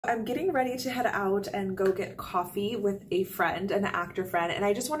I'm getting ready to head out and go get coffee with a friend, an actor friend, and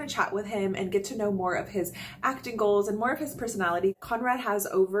I just want to chat with him and get to know more of his acting goals and more of his personality. Conrad has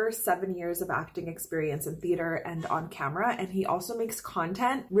over 7 years of acting experience in theater and on camera, and he also makes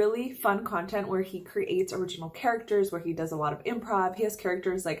content, really fun content where he creates original characters, where he does a lot of improv. He has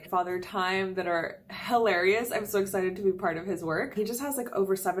characters like Father Time that are hilarious. I'm so excited to be part of his work. He just has like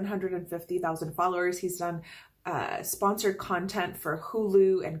over 750,000 followers. He's done sponsored content for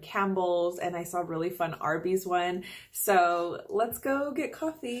Hulu and Campbell's, and I saw a really fun Arby's one. So let's go get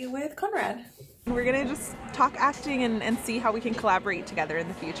coffee with Conrad. We're gonna just talk acting and see how we can collaborate together in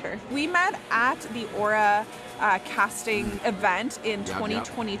the future. We met at the Aura casting event in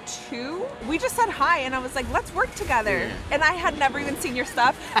 2022. We just said hi and I was like, let's work together. And I had never even seen your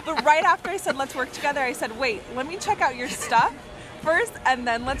stuff, but right after I said let's work together, I said, wait, let me check out your stuff first and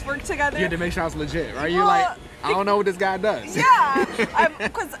then let's work together. You had to make sure I was legit, right? You're like, I don't know what this guy does. Yeah,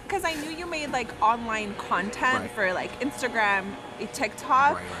 because I knew you made like online content for like Instagram,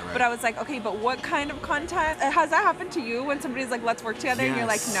 TikTok, but I was like, okay, but what kind of content? Has that happened to you when somebody's like, let's work together, and you're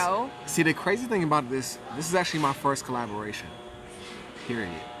like, no? See, the crazy thing about this is actually my first collaboration, period.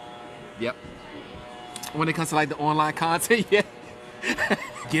 Yep. When it comes to like the online content, yeah.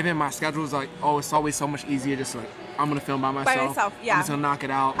 Given my schedule is like, oh, it's always so much easier just like, I'm gonna film by myself. By myself, yeah. I'm just gonna knock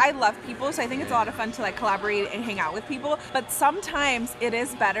it out. I love people, so I think it's a lot of fun to like collaborate and hang out with people. But sometimes it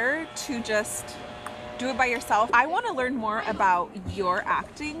is better to just do it by yourself. I want to learn more about your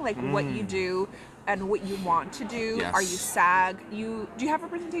acting, like what you do and what you want to do. Yes. Are you SAG? Do you have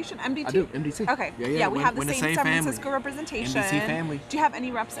representation? MDT? I do, MDT. Okay. Yeah, we have the same San Francisco representation. MDT family. Do you have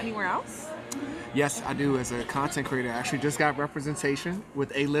any reps anywhere else? Yes, I do. As a content creator, I actually just got representation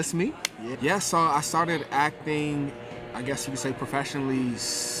with A-List Me. Yeah, so I started acting, I guess you could say professionally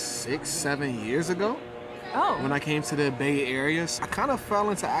 6-7 years ago. Oh. When I came to the Bay Area. I kind of fell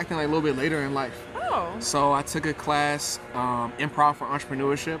into acting like a little bit later in life. Oh. So I took a class, Improv for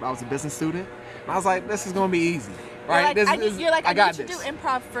Entrepreneurship. I was a business student. And I was like, this is going to be easy. Right? I need to do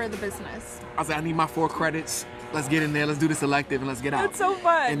improv for the business. I was like, I need my 4 credits. Let's get in there. Let's do this elective and let's get out. It's so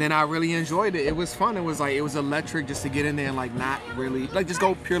fun. And then I really enjoyed it. It was fun. It was electric just to get in there and like not really, like just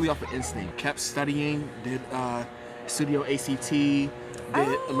go purely off of instinct. Kept studying, did Studio ACT, did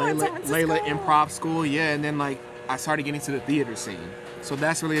Layla Improv School. Yeah, and then like I started getting to the theater scene. So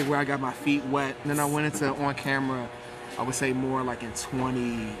that's really where I got my feet wet. And then I went into on camera, I would say more like in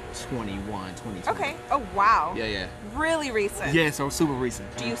 2021, 2020. Okay. Oh, wow. Yeah. Really recent. Yeah, so super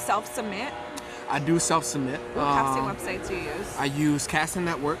recent. Do you self-submit? I do self-submit. What casting websites do you use? I use Casting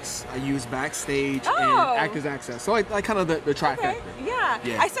Networks, I use Backstage, and Actors Access. So like kind of the trifecta. Okay.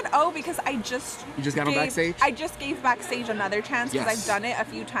 Yeah. I said because I just... You just got on Backstage? I just gave Backstage another chance because I've done it a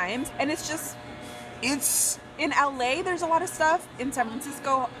few times. And it's just... It's... In LA, there's a lot of stuff. In San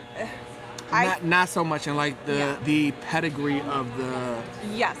Francisco... Not so much, and like the pedigree of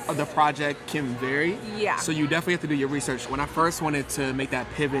the project can vary. Yeah. So you definitely have to do your research. When I first wanted to make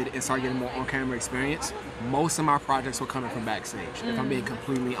that pivot and start getting more on-camera experience, most of my projects were coming from Backstage. If I'm being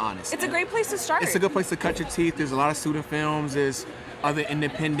completely honest, it's a great place to start. It's a good place to cut your teeth. There's a lot of student films. There's other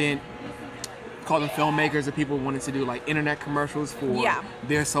independent, call them filmmakers, and people wanting to do like internet commercials for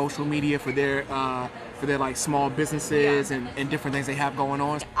their social media, for their like small businesses and different things they have going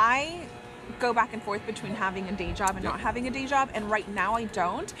on. I go back and forth between having a day job and not having a day job, and right now I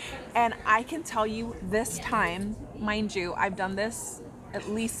don't. And I can tell you this time, mind you, I've done this at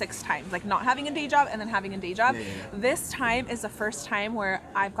least 6 times, like not having a day job and then having a day job. This time is the first time where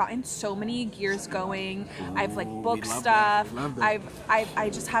I've gotten so many gears going. I've like booked stuff. I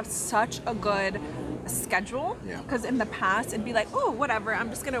just have such a good schedule, because in the past it'd be like, oh, whatever, I'm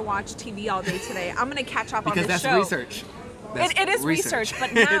just gonna watch TV all day today. I'm gonna catch up on this show. Because that's research. It is research,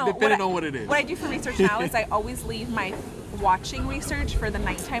 but now depending on what it is. What I do for research now is I always leave my watching research for the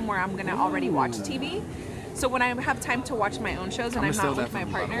nighttime where I'm gonna already watch TV. So when I have time to watch my own shows and I'm not with my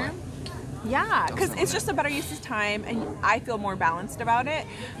partner, because it's just a better use of time and I feel more balanced about it.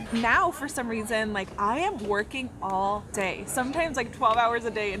 Now, for some reason, like I am working all day, sometimes like 12 hours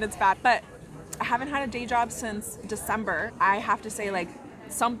a day, and it's bad. But I haven't had a day job since December. I have to say, like,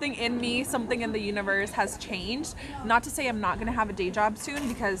 something in me, something in the universe has changed. Not to say I'm not gonna have a day job soon,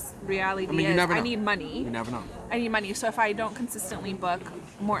 because reality is I need money. You never know. I need money. So if I don't consistently book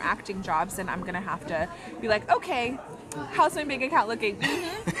more acting jobs, then I'm gonna have to be like, okay, how's my bank account looking?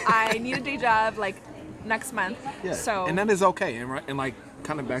 I need a day job like next month. So and that is okay. And like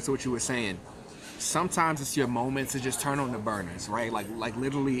kind of back to what you were saying, sometimes it's your moment to just turn on the burners, right? Like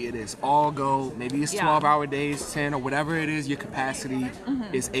literally it is all go. Maybe it's 12-hour days, 10, or whatever it is your capacity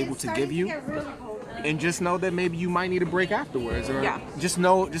is able to give you. and just know that maybe you might need a break afterwards, or Yeah. just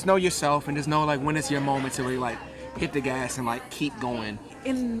know yourself, and just know like when it's your moment to really like hit the gas and like keep going.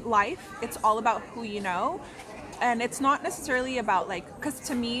 In life, it's all about who you know. And it's not necessarily about like, because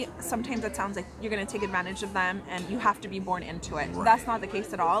to me, sometimes it sounds like you're going to take advantage of them and you have to be born into it. Right. That's not the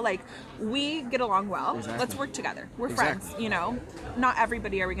case at all. Like, we get along well. Exactly. Let's work together. We're Exactly. friends, you know. Not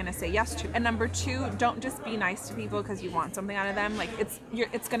everybody are we going to say yes to. And number two, don't just be nice to people because you want something out of them. Like, it's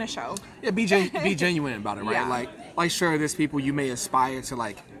going to show. Yeah, be genuine about it, right? Yeah. Like sure, there's people you may aspire to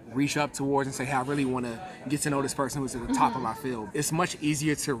like reach up towards and say, hey, I really want to get to know this person who's at the top of my field. It's much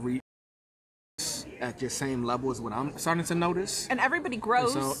easier to reach at your same level as what I'm starting to notice. And everybody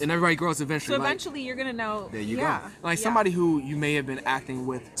grows. And everybody grows eventually. So eventually you're going to know. There you go. Like somebody who you may have been acting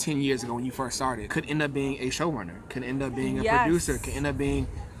with 10 years ago when you first started could end up being a showrunner, could end up being a producer, could end up being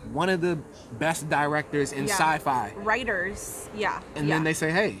one of the best directors in sci-fi. Writers, And then they say,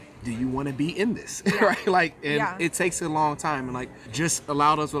 hey, do you want to be in this? Right? Like, and it takes a long time, and like just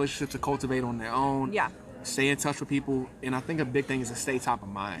allow those relationships to cultivate on their own. Stay in touch with people, and I think a big thing is to stay top of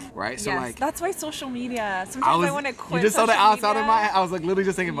mind, right? So like that's why social media. Sometimes I want to quit. You just saw the outside of my. media. I was like literally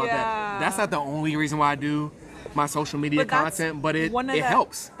just thinking about that. That's not the only reason why I do my social media content, but it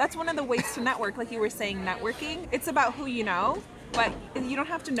helps. That's one of the ways to network, like you were saying, networking. It's about who you know. But you don't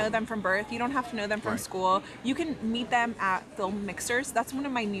have to know them from birth. You don't have to know them from school. You can meet them at film mixers. That's one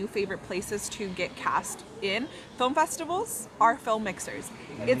of my new favorite places to get cast in. Film festivals are film mixers.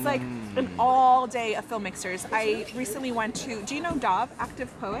 It's like an all day of film mixers. I recently went to, do you know Dov,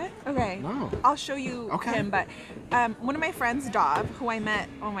 Active Poet? Okay. No. I'll show you him. But one of my friends, Dov, who I met,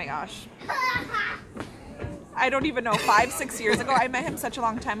 oh my gosh. I don't even know, 5-6 years ago. I met him such a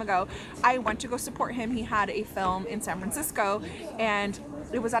long time ago. I went to go support him. He had a film in San Francisco, and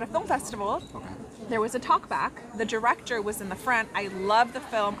it was at a film festival. There was a talkback. The director was in the front. I love the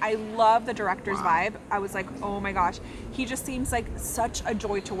film. I love the director's vibe. I was like, oh my gosh. He just seems like such a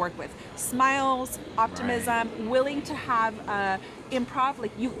joy to work with. Smiles, optimism, willing to have improv.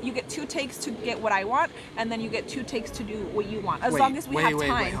 Like you get 2 takes to get what I want, and then you get 2 takes to do what you want. As long as we have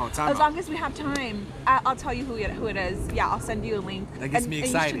time. As long as we have time. I'll tell you who it is. Yeah, I'll send you a link. That gets me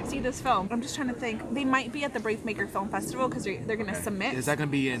excited. And you should see this film. I'm just trying to think. They might be at the Brave Maker Film Festival because they're going to submit. Is that going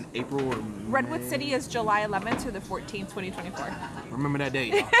to be in April or May? Redwood City is July 11th to the 14th, 2024. Remember that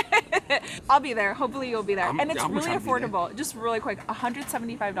date, y'all. I'll be there. Hopefully you'll be there. And it's really affordable. Just really quick,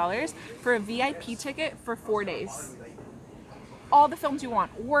 $175 for a VIP ticket for 4 days. All the films you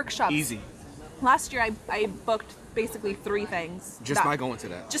want. Workshops. Easy. Last year I booked basically 3 things. Just by going to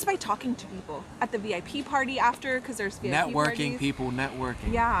that. Just by talking to people. At the VIP party after, because there's VIP networking parties. People,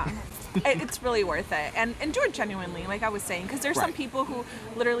 networking. Yeah. It's really worth it. And do it genuinely, like I was saying. Because there's some people who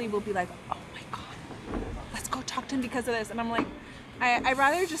literally will be like, oh my God, let's go talk to him because of this. And I'm like, I'd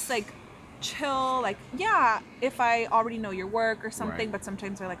rather just like chill, like, yeah, if I already know your work or something, but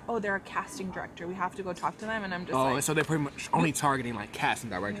sometimes they're like, oh, they're a casting director, we have to go talk to them, and I'm just like, so they're pretty much only targeting like casting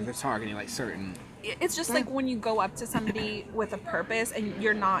directors. They're targeting like certain. It's just like when you go up to somebody with a purpose and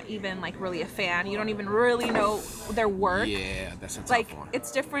you're not even like really a fan, you don't even really know their work. Yeah, that's a tough like one.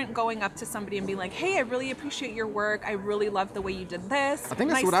 It's different going up to somebody and being like, hey, I really appreciate your work, I really love the way you did this. I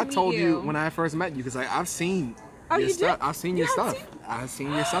think that's what I told you when I first met you, because I've seen your stuff. I've seen your stuff. I've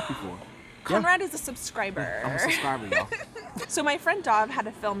seen your stuff before. Conrad is a subscriber. I'm a subscriber, y'all. So my friend Dov had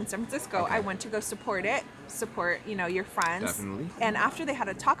a film in San Francisco. I went to go support it. Support, you know, your friends. Definitely. And after they had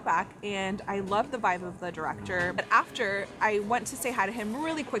a talk back, and I loved the vibe of the director. But after, I went to say hi to him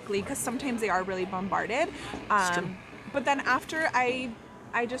really quickly, because sometimes they are really bombarded. But then after, I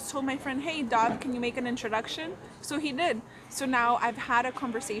just told my friend, hey, Dov, can you make an introduction? So he did. So now I've had a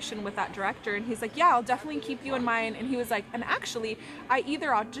conversation with that director, and he's like, yeah, I'll definitely keep you in mind. And he was like, and actually, I either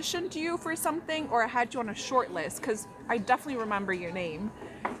auditioned you for something or I had you on a short list, because I definitely remember your name.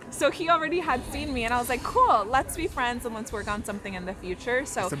 So he already had seen me, and I was like, cool, let's be friends and let's work on something in the future.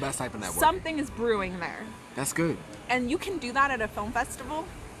 So it's the best type of network. Something is brewing there. That's good. And you can do that at a film festival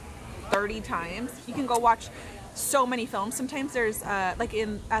 30 times. You can go watch so many films. Sometimes there's like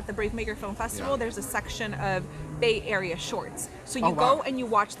at the Brave Maker Film Festival, there's a section of Bay Area shorts. So you go and you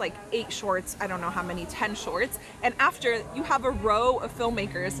watch like 8 shorts, I don't know how many, 10 shorts, and after you have a row of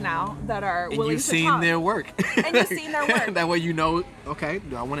filmmakers now that are willing to talk. And you've seen their work. And you've seen their work. That way you know, okay,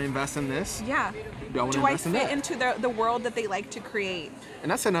 do I want to invest in this? Yeah. Do I fit into the world that they like to create?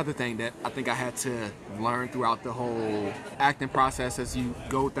 And that's another thing that I think I had to learn throughout the whole acting process as you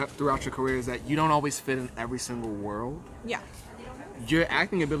go throughout your career, is that you don't always fit in every single world. Yeah. Your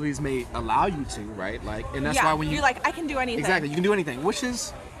acting abilities may allow you to, right? Like, and that's why when you're like, I can do anything. Exactly, you can do anything, which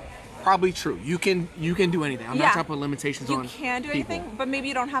is probably true. You can do anything. I'm not trying to put limitations on people. You can do anything, but maybe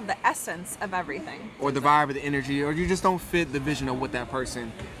you don't have the essence of everything. Or the vibe or the energy, or you just don't fit the vision of what that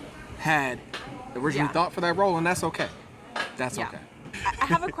person had originally thought for that role, and that's okay. That's okay. I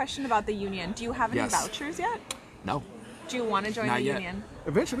have a question about the union. Do you have any vouchers yet? No. Do you want to join the union? Yet.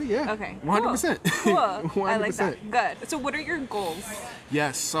 Eventually, yeah. Okay. 100%. Cool. 100%. I like that. Good. So what are your goals?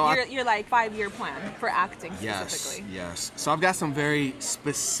 Yes. So your like 5-year plan for acting specifically. Yes. So I've got some very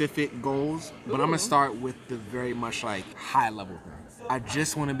specific goals, but I'm gonna start with the very much like high level thing. I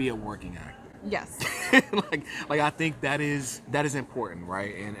just want to be a working actor. Yes. like I think that is important,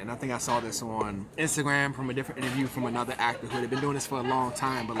 right? And I think I saw this on Instagram from a different interview from another actor who had been doing this for a long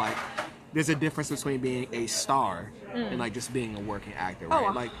time, but like there's a difference between being a star and like just being a working actor, right?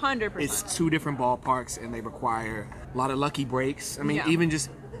 Oh, like 100%. It's two different ballparks and they require a lot of lucky breaks. I mean, even just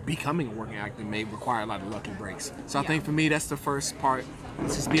becoming a working actor may require a lot of lucky breaks. So I think for me, that's the first part.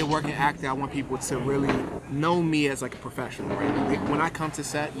 Let's just be a working actor. I want people to really know me as like a professional, right? When I come to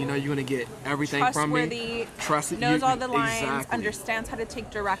set, you know, you're gonna get everything from me. Trustworthy, knows all the lines, understands how to take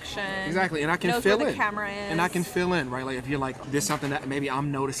direction. Exactly, and I can knows fill where in. The camera is. And I can fill in, right? Like if you're like, there's something that maybe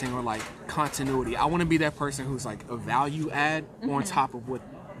I'm noticing or like continuity. I want to be that person who's like a value add on top of what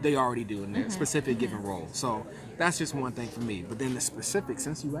they already do in their specific given role. So that's just one thing for me. But then the specifics,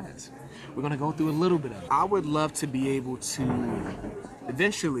 since you asked, we're gonna go through a little bit of it. I would love to be able to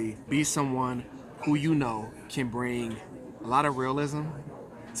eventually be someone who you know can bring a lot of realism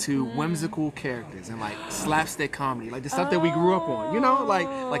to whimsical characters and like slapstick comedy, like the stuff that we grew up on. You know,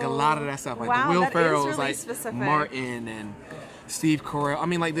 like a lot of that stuff, like the Will Ferrell's, really like specific. Martin and Steve Carell. I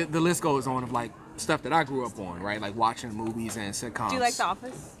mean, like the list goes on of like stuff that I grew up on, right? Like watching movies and sitcoms. Do you like The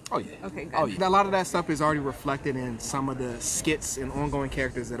Office? Oh yeah. Okay, good. Oh yeah. A lot of that stuff is already reflected in some of the skits and ongoing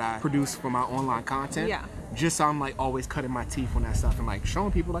characters that I produce for my online content. Yeah. Just so I'm like always cutting my teeth on that stuff and like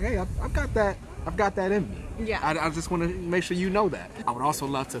showing people like, hey, I've got that in me. Yeah. I just want to make sure you know that. I would also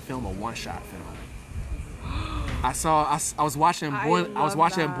love to film a one-shot film. I was watching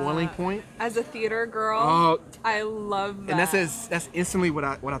Boiling Point. As a theater girl, I love that. And that's instantly what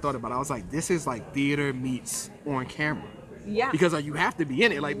I thought about. I was like, this is like theater meets on camera. Yeah. Because like you have to be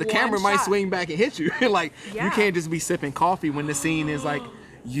in it. Like the camera might swing back and hit you. Like you can't just be sipping coffee when the scene is like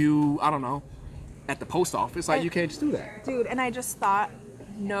you, I don't know, at the post office. Like you can't just do that. Dude, and I just thought,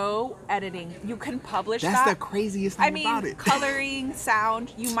 no editing. You can publish that. That's the craziest thing about it. Coloring,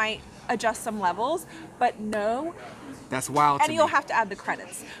 sound, you might adjust some levels, but no. That's wild. And you'll have to add the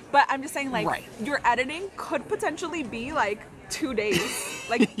credits. But I'm just saying, like, your editing could potentially be like 2 days,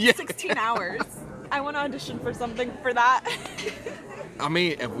 like 16 hours. I want to audition for something for that. I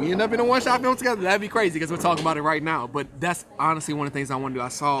mean, if we end up in a one-shot film together, that'd be crazy because we're talking about it right now. But that's honestly one of the things I want to do. I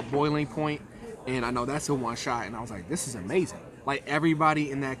saw Boiling Point, and I know that's a one-shot, and I was like, this is amazing. Like,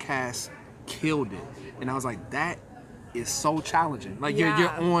 everybody in that cast killed it. And I was like, that is so challenging. Like, you're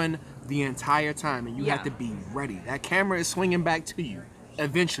on the entire time, and you have to be ready. That camera is swinging back to you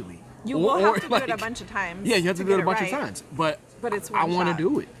eventually. You will have to do it a bunch of times. Yeah, you have to do it a bunch of times. But it's I want to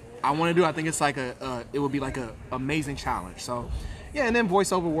do it. I want to do it. I think it's like it would be like a amazing challenge. So, yeah, and then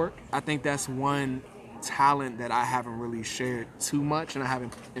voiceover work. I think that's one talent that I haven't really shared too much, and I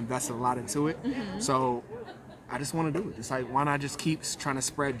haven't invested a lot into it. So I just want to do it. It's like, why not just keep trying to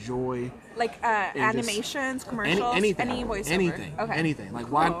spread joy? Like animations, commercials, any voiceover. Anything. Okay. Anything.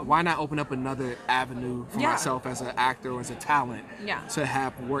 Like, why not open up another avenue for myself as an actor or as a talent to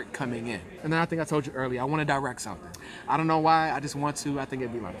have work coming in? And then I think I told you earlier, I want to direct something. I don't know why. I just want to. I think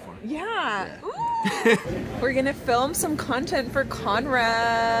it'd be a lot of fun. Yeah. We're going to film some content for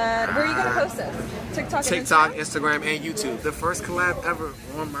Conrad. Where are you going to post this? TikTok, Instagram, and YouTube. The first collab ever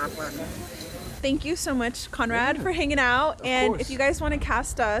on my platform. Thank you so much, Conrad, for hanging out. And if you guys want to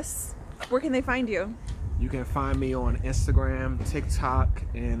cast us, where can they find you? You can find me on Instagram, TikTok,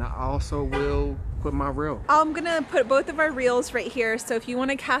 and I also will put my reel. I'm going to put both of our reels right here. So if you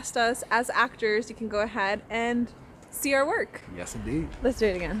want to cast us as actors, you can go ahead and see our work. Yes, indeed. Let's do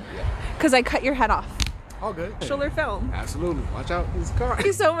it again. Because I cut your head off. All good. Shoulder film. Absolutely. Watch out. This car. Thank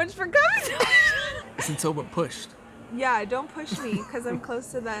you so much for coming. It's until we're pushed. Yeah, don't push me because I'm close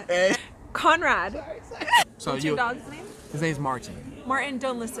to that. Conrad. So what's your dog's name? His name's Martin. Martin,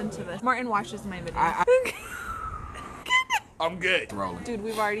 don't listen to this. Martin watches my videos. I'm good. Rolling. Dude,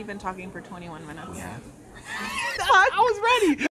 we've already been talking for 21 minutes. Yeah. I was ready.